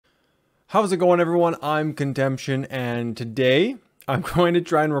How's it going, everyone? I'm Contemption, and today I'm going to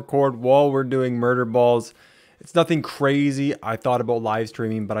try and record while we're doing murder balls. It's nothing crazy. I thought about live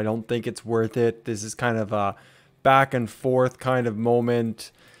streaming, but I don't think it's worth it. This is kind of a back and forth kind of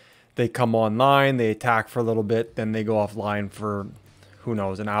moment. They come online, they attack for a little bit, then they go offline for, who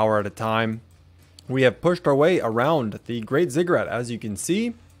knows, an hour at a time. We have pushed our way around the Great Ziggurat. As you can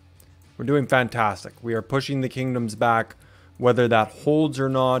see, we're doing fantastic. We are pushing the kingdoms back. Whether that holds or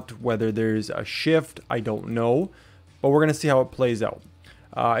not, whether there's a shift, I don't know. But we're going to see how it plays out.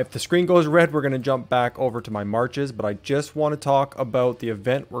 If the screen goes red, we're going to jump back over to my marches. But I just want to talk about the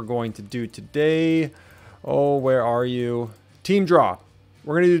event we're going to do today. Oh, where are you? Team draw.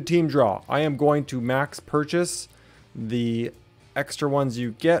 We're going to do team draw. I am going to max purchase the extra ones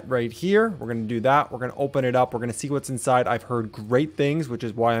you get right here. We're going to do that. We're going to open it up. We're going to see what's inside. I've heard great things, which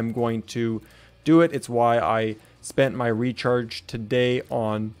is why I'm going to do it. It's why I spent my recharge today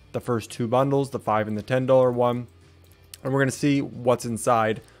on the first two bundles, the $5 and the $10 one. And we're going to see what's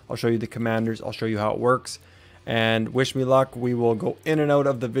inside. I'll show you the commanders. I'll show you how it works. And wish me luck. We will go in and out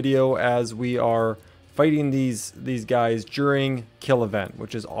of the video as we are fighting these guys during kill event,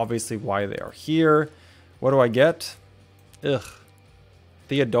 which is obviously why they are here. What do I get? Ugh.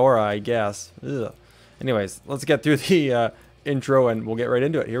 Theodora, I guess. Ugh. Anyways, let's get through the intro and we'll get right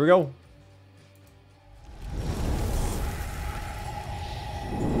into it. Here we go.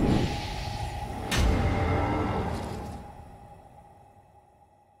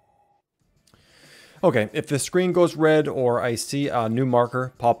 Okay, if the screen goes red or I see a new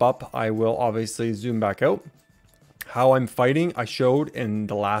marker pop up, I will obviously zoom back out. How I'm fighting, I showed in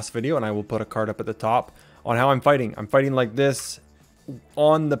the last video, and I will put a card up at the top on how I'm fighting. I'm fighting like this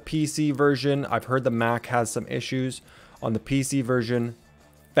on the PC version. I've heard the Mac has some issues. On the PC version,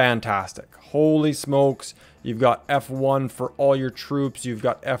 fantastic. Holy smokes. You've got F1 for all your troops. You've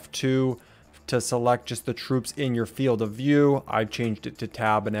got F2 to select just the troops in your field of view. I've changed it to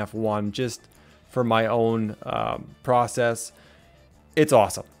tab and F1 just for my own process. It's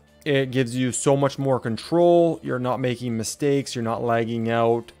awesome. It gives you so much more control. You're not making mistakes. You're not lagging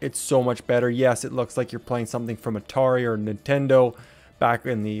out. It's so much better. Yes, it looks like you're playing something from Atari or Nintendo back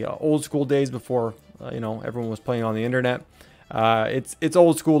in the old school days before everyone was playing on the internet. It's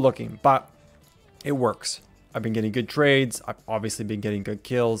old school looking, but it works. I've been getting good trades. I've obviously been getting good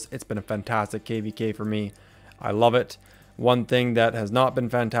kills. It's been a fantastic KvK for me. I love it. One thing that has not been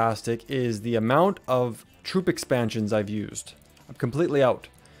fantastic is the amount of troop expansions I've used. I'm completely out.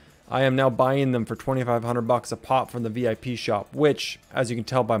 I am now buying them for 2,500 bucks a pop from the VIP shop, which, as you can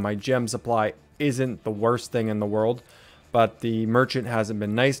tell by my gem supply, isn't the worst thing in the world. But the merchant hasn't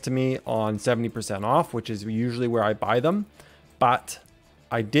been nice to me on 70% off, which is usually where I buy them. But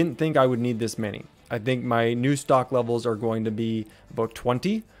I didn't think I would need this many. I think my new stock levels are going to be about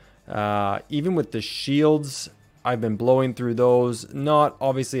 20. Even with the shields, I've been blowing through those, not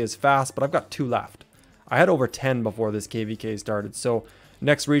obviously as fast, but I've got 2 left. I had over 10 before this KvK started, so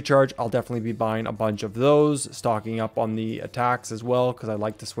next recharge, I'll definitely be buying a bunch of those, stocking up on the attacks as well, because I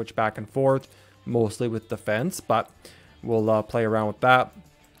like to switch back and forth, mostly with defense, but we'll play around with that.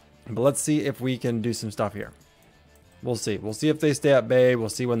 But let's see if we can do some stuff here. We'll see. We'll see if they stay at bay. We'll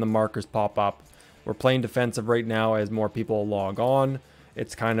see when the markers pop up. We're playing defensive right now as more people log on.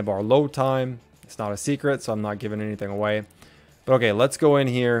 It's kind of our low time. It's not a secret, so I'm not giving anything away. But okay, let's go in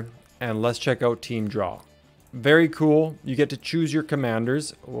here and let's check out team draw. Very cool. You get to choose your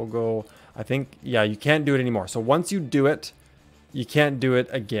commanders. We'll go, I think, yeah, you can't do it anymore. So once you do it, you can't do it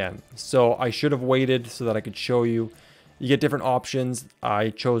again. So I should have waited so that I could show you. You get different options. I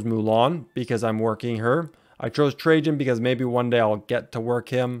chose Mulan because I'm working her. I chose Trajan because maybe one day I'll get to work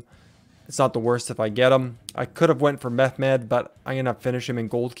him. It's not the worst if I get him. I could have went for Mehmed, but I'm going to finish him in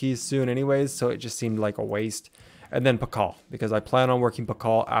gold keys soon anyways, so it just seemed like a waste. And then Pakal, because I plan on working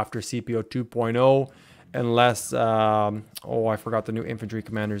Pakal after CPO 2.0, unless, oh, I forgot the new infantry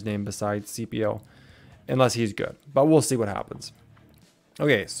commander's name besides CPO, unless he's good. But we'll see what happens.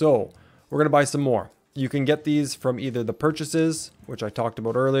 Okay, so we're going to buy some more. You can get these from either the purchases, which I talked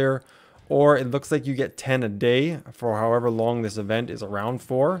about earlier, or it looks like you get 10 a day for however long this event is around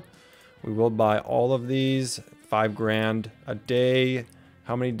for. We will buy all of these, 5 grand a day.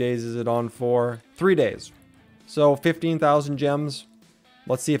 How many days is it on for? 3 days. So 15,000 gems.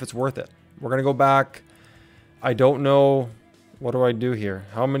 Let's see if it's worth it. We're going to go back. I don't know. What do I do here?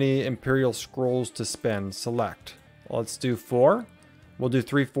 How many Imperial Scrolls to spend? Select. Let's do 4. We'll do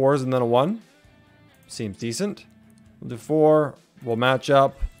 3 4s and then a 1. Seems decent. We'll do 4. We'll match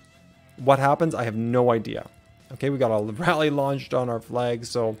up. What happens? I have no idea. Okay, we got a rally launched on our flag,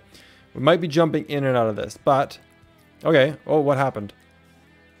 so we might be jumping in and out of this, but okay. Oh, what happened?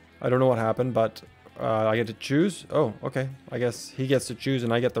 I don't know what happened, but I get to choose. Oh, okay. I guess he gets to choose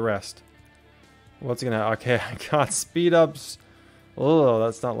and I get the rest. What's gonna... Okay, I got speed ups. Oh,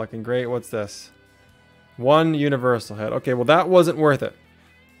 that's not looking great. What's this? 1 universal hit. Okay, well that wasn't worth it.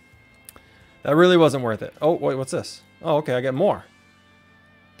 That really wasn't worth it. Oh, wait, what's this? Oh, okay, I get more.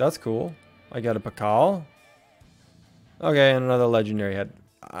 That's cool. I got a Pakal. Okay, and another legendary head.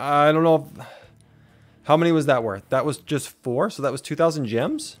 I don't know if... How many was that worth? That was just 4, so that was 2,000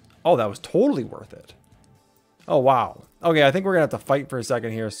 gems? Oh, that was totally worth it. Oh, wow. Okay, I think we're going to have to fight for a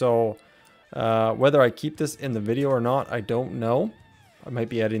second here. So, whether I keep this in the video or not, I don't know. I might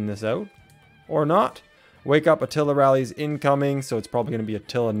be editing this out. Or not. Wake Up Attila rallies incoming, so it's probably going to be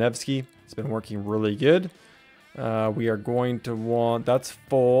Attila Nevsky. It's been working really good. We are going to want... That's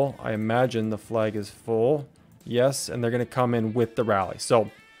full. I imagine the flag is full. Yes, and they're going to come in with the rally.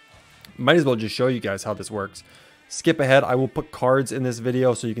 So, might as well just show you guys how this works. Skip ahead. I will put cards in this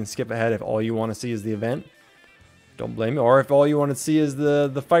video so you can skip ahead if all you want to see is the event. Don't blame me. Or if all you want to see is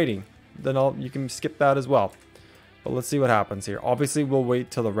the fighting, then you can skip that as well. But let's see what happens here. Obviously, we'll wait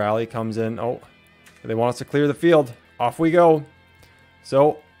till the rally comes in. Oh, they want us to clear the field. Off we go.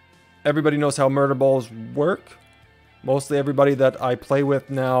 So, everybody knows how murder balls work. Mostly everybody that I play with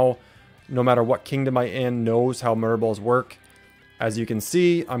now, no matter what kingdom I'm in, knows how murder balls work. As you can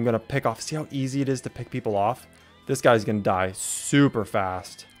see, I'm going to pick off. See how easy it is to pick people off? This guy's going to die super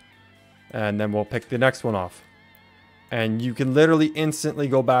fast. And then we'll pick the next one off. And you can literally instantly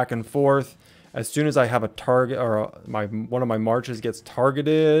go back and forth. As soon as I have a target, or one of my marches gets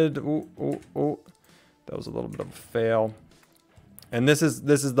targeted. Ooh, ooh, ooh. That was a little bit of a fail. And this is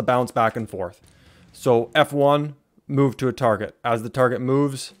the bounce back and forth. So F1, move to a target. As the target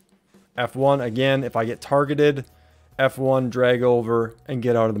moves, F1 again. If I get targeted, F1, drag over, and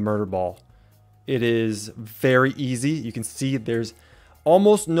get out of the murder ball. It is very easy. You can see there's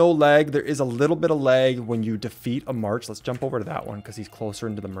almost no lag. There is a little bit of lag when you defeat a march. Let's jump over to that one because he's closer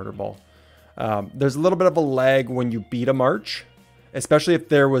into the murder ball. There's a little bit of a lag when you beat a march, especially if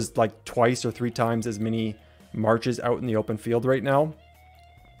there was like 2 or 3 times as many marches out in the open field right now.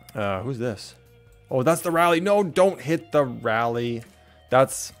 Who's this? Oh, that's the rally. No, don't hit the rally.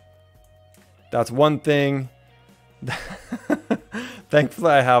 That's one thing.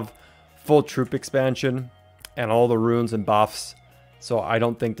 Thankfully, I have full troop expansion and all the runes and buffs, so I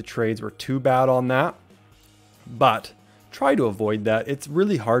don't think the trades were too bad on that. But try to avoid that. It's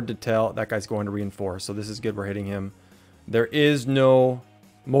really hard to tell. That guy's going to reinforce, so this is good. We're hitting him. There is no,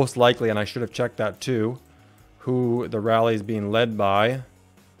 most likely, and I should have checked that too, who the rally is being led by.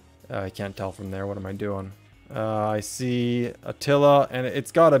 I can't tell from there. What am I doing? I see Attila, and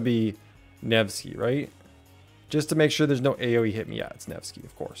it's got to be Nevsky, right? Just to make sure there's no AoE hit me. Yeah, it's Nevsky,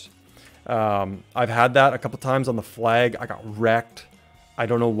 of course. I've had that a couple times on the flag. I got wrecked. I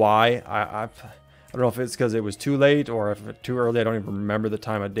don't know why. I don't know if it's because it was too late or if it's too early. I don't even remember the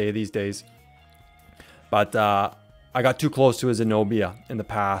time of day these days. But I got too close to a Zenobia in the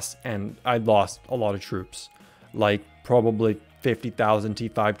past, and I lost a lot of troops. Like probably 50,000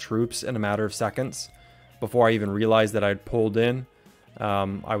 T5 troops in a matter of seconds. Before I even realized that I'd pulled in,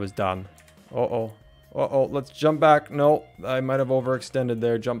 I was done. Uh-oh. Uh-oh, let's jump back. No, I might have overextended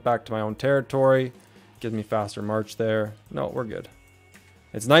there. Jump back to my own territory. Gives me faster march there. No, we're good.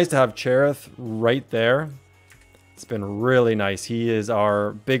 It's nice to have Cherith right there. It's been really nice. He is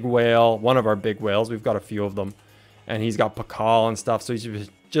our big whale, one of our big whales. We've got a few of them. And he's got Pakal and stuff, so he's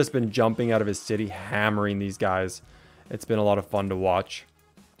just been jumping out of his city, hammering these guys. It's been a lot of fun to watch.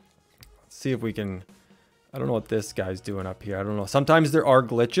 Let's see if we can... I don't know what this guy's doing up here. I don't know. Sometimes there are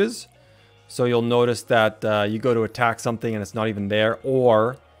glitches. So you'll notice that you go to attack something and it's not even there,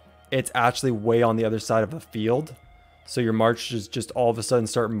 or it's actually way on the other side of the field. So your marches just all of a sudden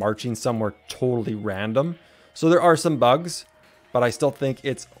start marching somewhere totally random. So there are some bugs, but I still think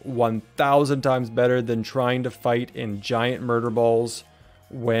it's 1,000 times better than trying to fight in giant murder balls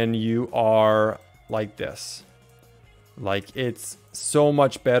when you are like this. Like, it's so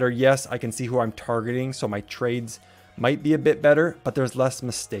much better. Yes, I can see who I'm targeting, so my trades might be a bit better, but there's less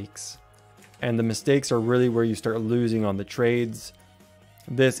mistakes. And the mistakes are really where you start losing on the trades.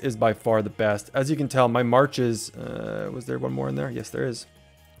 This is by far the best. As you can tell, my marches... was there one more in there? Yes, there is.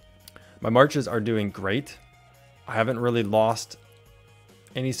 My marches are doing great. I haven't really lost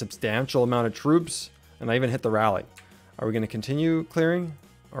any substantial amount of troops. And I even hit the rally. Are we going to continue clearing?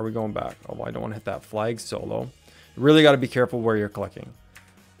 Or are we going back? Oh, well, I don't want to hit that flag solo. You really got to be careful where you're clicking.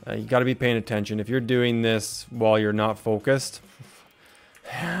 You got to be paying attention. If you're doing this while you're not focused...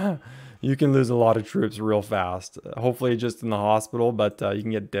 you can lose a lot of troops real fast. Hopefully just in the hospital, but you can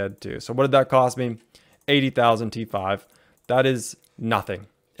get dead too. So what did that cost me? 80,000 T5. That is nothing.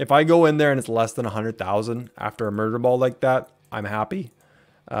 If I go in there and it's less than 100,000 after a murder ball like that, I'm happy.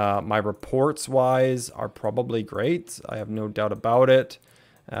 My reports wise are probably great. I have no doubt about it.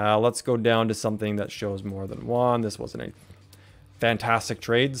 Let's go down to something that shows more than one. This wasn't a fantastic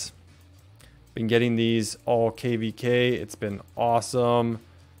trades. Been getting these all KvK. It's been awesome.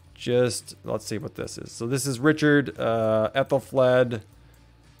 Just let's see what this is. So this is Richard, Ethelfled,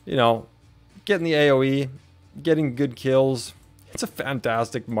 you know, getting the AoE, getting good kills. It's a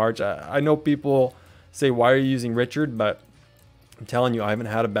fantastic March. I know people say, why are you using Richard? But I'm telling you, I haven't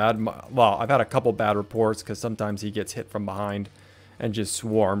had a bad, well, I've had a couple bad reports because sometimes he gets hit from behind and just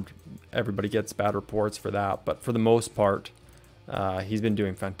swarmed. Everybody gets bad reports for that. But for the most part, he's been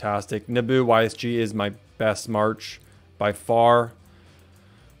doing fantastic. Naboo YSG is my best March by far.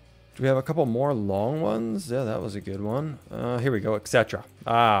 Do we have a couple more long ones? Yeah, that was a good one. Here we go, etc.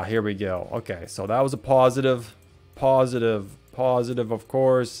 Here we go. Okay, so that was a positive, of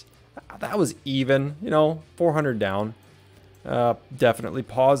course. That was even, you know, 400 down. Definitely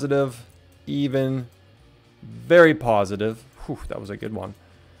positive, even, very positive. Whew, that was a good one.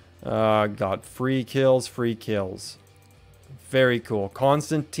 Got free kills. Very cool.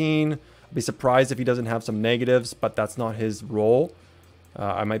 Constantine, I'd be surprised if he doesn't have some negatives, but that's not his role.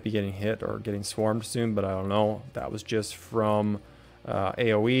 I might be getting hit or getting swarmed soon, but I don't know. That was just from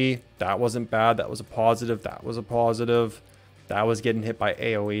AoE. That wasn't bad. That was a positive. That was a positive. That was getting hit by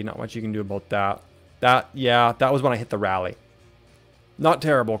AoE. Not much you can do about that. Yeah, that was when I hit the rally. Not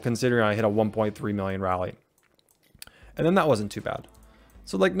terrible considering I hit a 1.3 million rally. And then that wasn't too bad.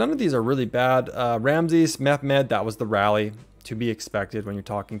 So like none of these are really bad. Ramses, Mehmed, that was the rally. To be expected when you're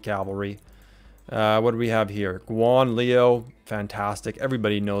talking cavalry. What do we have here? Guan Leo, fantastic.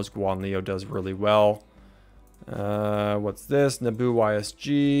 Everybody knows Guan Leo does really well. What's this? Naboo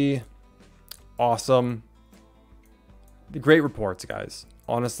YSG. Awesome. The great reports, guys.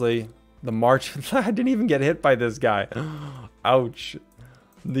 Honestly, the March, I didn't even get hit by this guy. Ouch.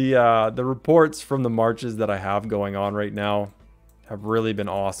 The reports from the marches that I have going on right now have really been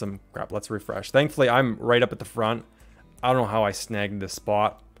awesome. Crap, let's refresh. Thankfully, I'm right up at the front. I don't know how I snagged this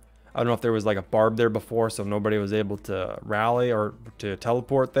spot. I don't know if there was like a barb there before, so nobody was able to rally or to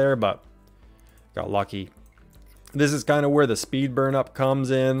teleport there, but got lucky. This is kind of where the speed burn up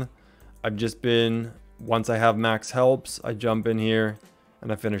comes in. I've just been, once I have max helps, I jump in here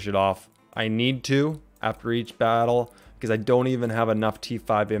and I finish it off. I need to after each battle because I don't even have enough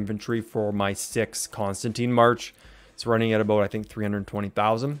T5 infantry for my 6 Constantine March. It's running at about, I think,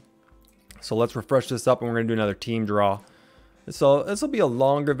 320,000. So let's refresh this up and we're going to do another team draw. So this will be a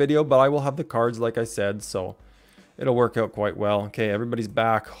longer video, but I will have the cards like I said, so it'll work out quite well. Okay, everybody's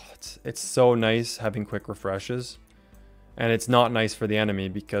back. Oh, it's so nice having quick refreshes. And it's not nice for the enemy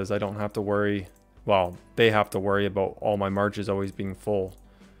because I don't have to worry, well, they have to worry about all my marches always being full.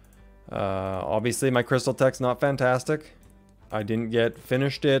 Obviously my crystal tech's not fantastic. I didn't get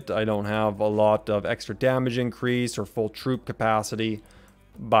finished it. I don't have a lot of extra damage increase or full troop capacity,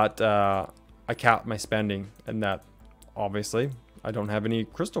 but I capped my spending, and that obviously I don't have any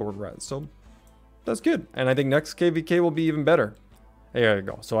crystal regrets, so that's good. And I think next KvK will be even better. There you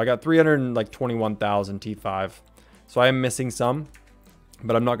go. So I got 321,000 T5. So I am missing some,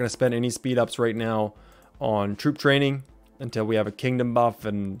 but I'm not going to spend any speed ups right now on troop training until we have a kingdom buff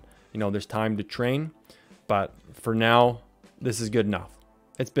and, you know, there's time to train. But for now, this is good enough.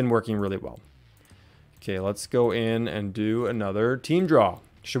 It's been working really well. Okay, let's go in and do another team draw.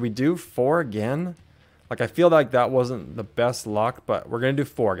 Should we do 4 again? Like, I feel like that wasn't the best luck, but we're going to do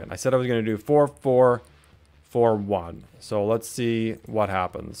 4 again. I said I was going to do 4, 4, 4, 1. So let's see what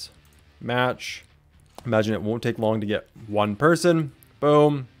happens. Match. Imagine it won't take long to get one person.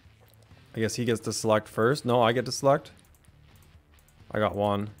 Boom. I guess he gets to select first. No, I get to select. I got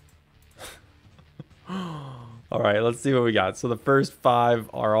one. All right, let's see what we got. So the first 5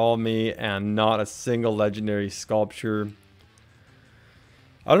 are all me and not a single legendary sculpture.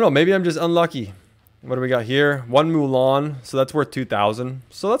 I don't know. Maybe I'm just unlucky. What do we got here? 1 Mulan. So that's worth 2,000.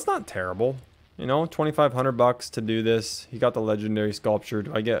 So that's not terrible. You know, 2,500 bucks to do this. He got the legendary sculpture.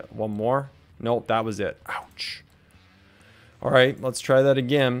 Do I get one more? Nope, that was it. Ouch. All right, let's try that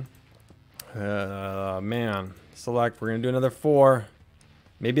again. Man, select. We're going to do another 4.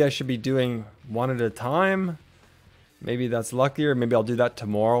 Maybe I should be doing 1 at a time. Maybe that's luckier. Maybe I'll do that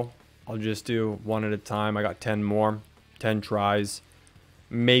tomorrow. I'll just do 1 at a time. I got 10 more. 10 tries.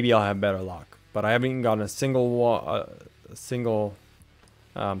 Maybe I'll have better luck. But I haven't even gotten a single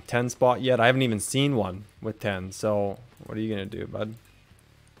 10 spot yet. I haven't even seen one with 10. So what are you going to do, bud?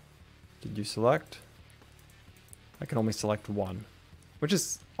 Did you select? I can only select 1, which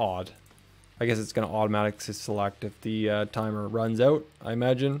is odd. I guess it's going to automatically select if the timer runs out, I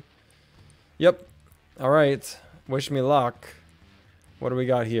imagine. Yep. All right. Wish me luck. What do we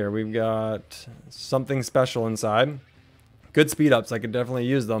got here? We've got something special inside. Good speed ups. I could definitely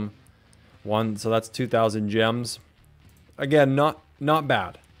use them. One, so that's 2,000 gems. Again, not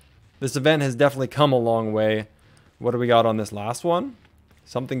bad. This event has definitely come a long way. What do we got on this last one?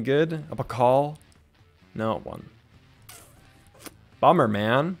 Something good? A call? No one. Bummer,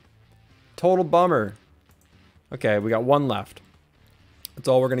 man. Total bummer. Okay, we got one left. That's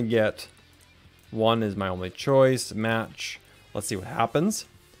all we're gonna get. One is my only choice. Match. Let's see what happens.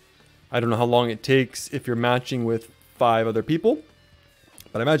 I don't know how long it takes if you're matching with 5 other people,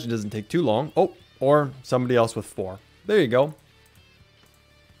 but I imagine it doesn't take too long. Oh, or somebody else with 4. There you go.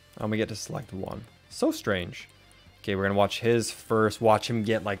 And we get to select one. So strange. Okay, we're gonna watch his first. Watch him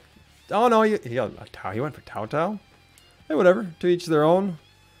get like, oh no, he got a Tao. He went for Tao Tao. Hey, whatever. To each their own.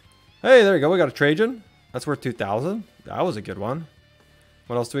 Hey, there you go. We got a Trajan. That's worth 2,000. That was a good one.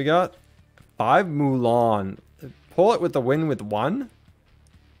 What else do we got? 5 Mulan. Pull it with the win with 1.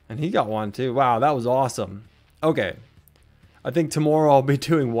 And he got 1 too. Wow, that was awesome. Okay. I think tomorrow I'll be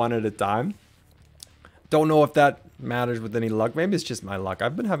doing 1 at a time. Don't know if that matters with any luck. Maybe it's just my luck.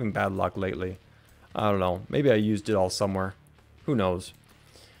 I've been having bad luck lately. I don't know. Maybe I used it all somewhere. Who knows?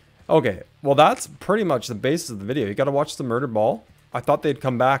 Okay. Well, that's pretty much the basis of the video. You got to watch the murder ball. I thought they'd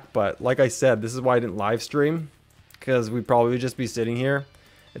come back, but like I said, this is why I didn't live stream, because we'd probably just be sitting here.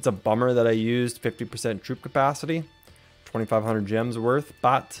 It's a bummer that I used 50% troop capacity, 2,500 gems worth,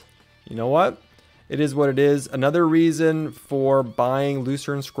 but you know what? It is what it is. Another reason for buying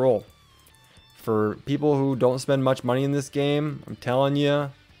Lucerne Scroll. For people who don't spend much money in this game, I'm telling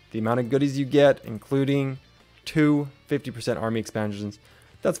you, the amount of goodies you get, including 2 50% army expansions,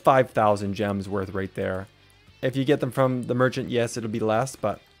 that's 5,000 gems worth right there. If you get them from the merchant, yes, it'll be less,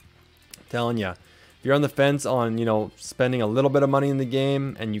 but I'm telling you, if you're on the fence on, you know, spending a little bit of money in the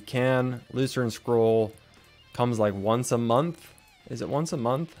game, and you can, Lucerne Scroll comes like once a month. Is it once a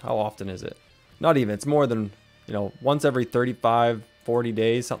month? How often is it? Not even. It's more than, you know, once every 35, 40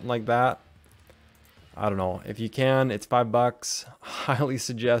 days, something like that. I don't know. If you can, it's $5. Highly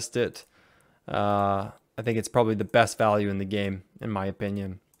suggest it. I think it's probably the best value in the game, in my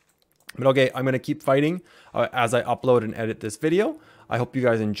opinion. But okay, I'm going to keep fighting as I upload and edit this video. I hope you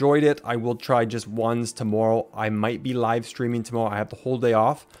guys enjoyed it. I will try just ones tomorrow. I might be live streaming tomorrow. I have the whole day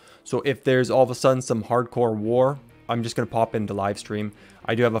off. So if there's all of a sudden some hardcore war, I'm just going to pop into live stream.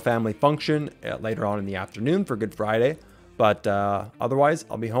 I do have a family function later on in the afternoon for Good Friday. But otherwise,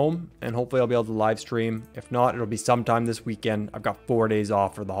 I'll be home and hopefully I'll be able to live stream. If not, it'll be sometime this weekend. I've got 4 days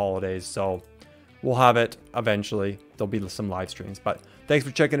off for the holidays, so we'll have it eventually. There'll be some live streams. But thanks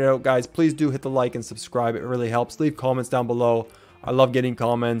for checking it out, guys. Please do hit the like and subscribe. It really helps. Leave comments down below. I love getting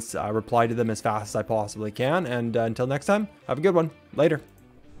comments. I reply to them as fast as I possibly can. And until next time, have a good one. Later.